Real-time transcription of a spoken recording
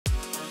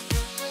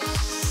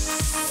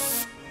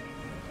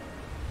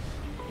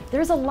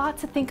There's a lot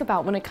to think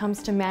about when it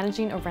comes to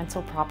managing a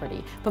rental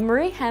property, but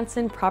Marie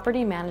Hansen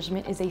Property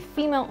Management is a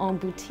female-owned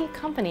boutique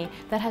company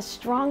that has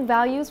strong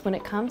values when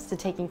it comes to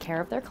taking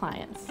care of their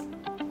clients.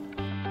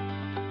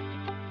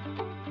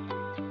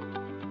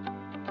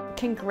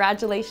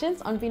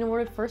 Congratulations on being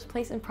awarded first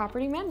place in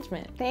property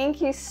management. Thank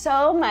you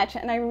so much,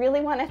 and I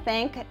really want to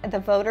thank the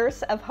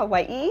voters of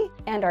Hawaii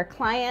and our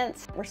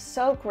clients. We're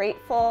so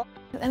grateful.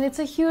 And it's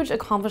a huge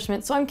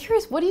accomplishment, so I'm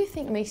curious, what do you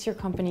think makes your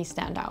company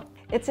stand out?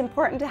 It's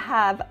important to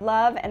have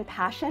love and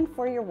passion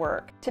for your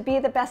work. To be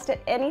the best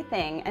at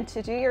anything and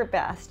to do your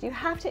best, you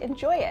have to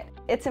enjoy it.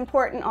 It's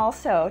important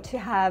also to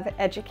have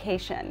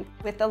education.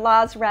 With the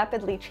laws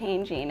rapidly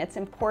changing, it's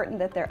important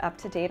that they're up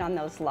to date on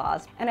those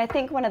laws. And I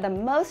think one of the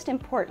most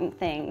important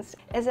things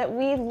is that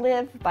we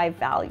live by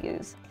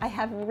values. I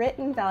have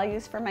written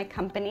values for my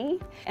company,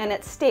 and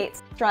it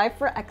states, strive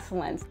for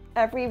excellence.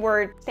 Every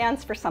word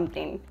stands for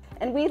something,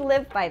 and we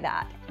live by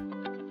that.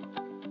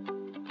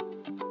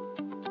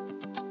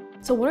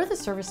 So what are the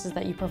services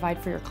that you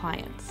provide for your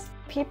clients?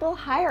 People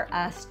hire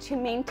us to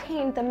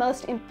maintain the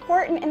most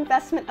important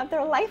investment of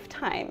their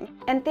lifetime.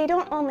 And they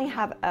don't only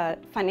have a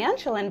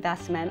financial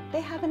investment, they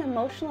have an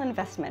emotional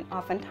investment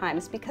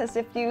oftentimes, because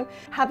if you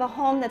have a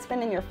home that's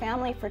been in your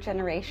family for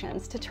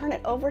generations, to turn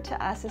it over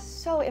to us is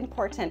so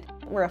important.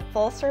 We're a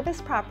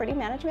full-service property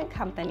management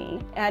company,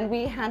 and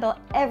we handle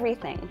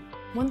everything.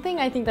 One thing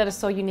I think that is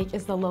so unique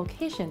is the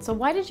location. So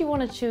why did you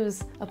want to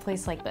choose a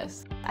place like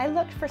this? I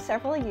looked for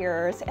several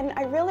years, and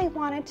I really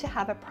wanted to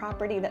have a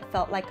property that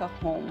felt like a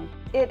home.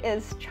 It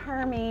is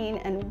charming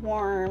and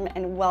warm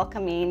and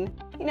welcoming.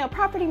 You know,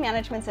 property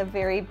management's a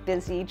very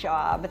busy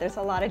job. There's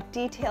a lot of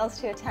details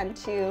to attend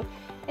to.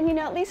 And you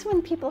know, at least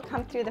when people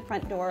come through the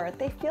front door,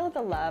 they feel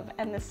the love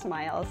and the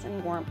smiles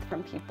and warmth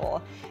from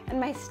people. And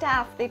my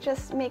staff, they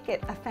just make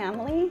it a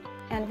family,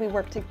 and we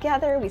work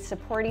together, we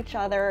support each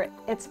other.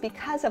 It's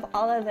because of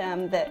all of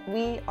them that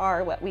we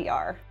are what we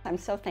are. I'm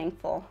so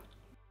thankful.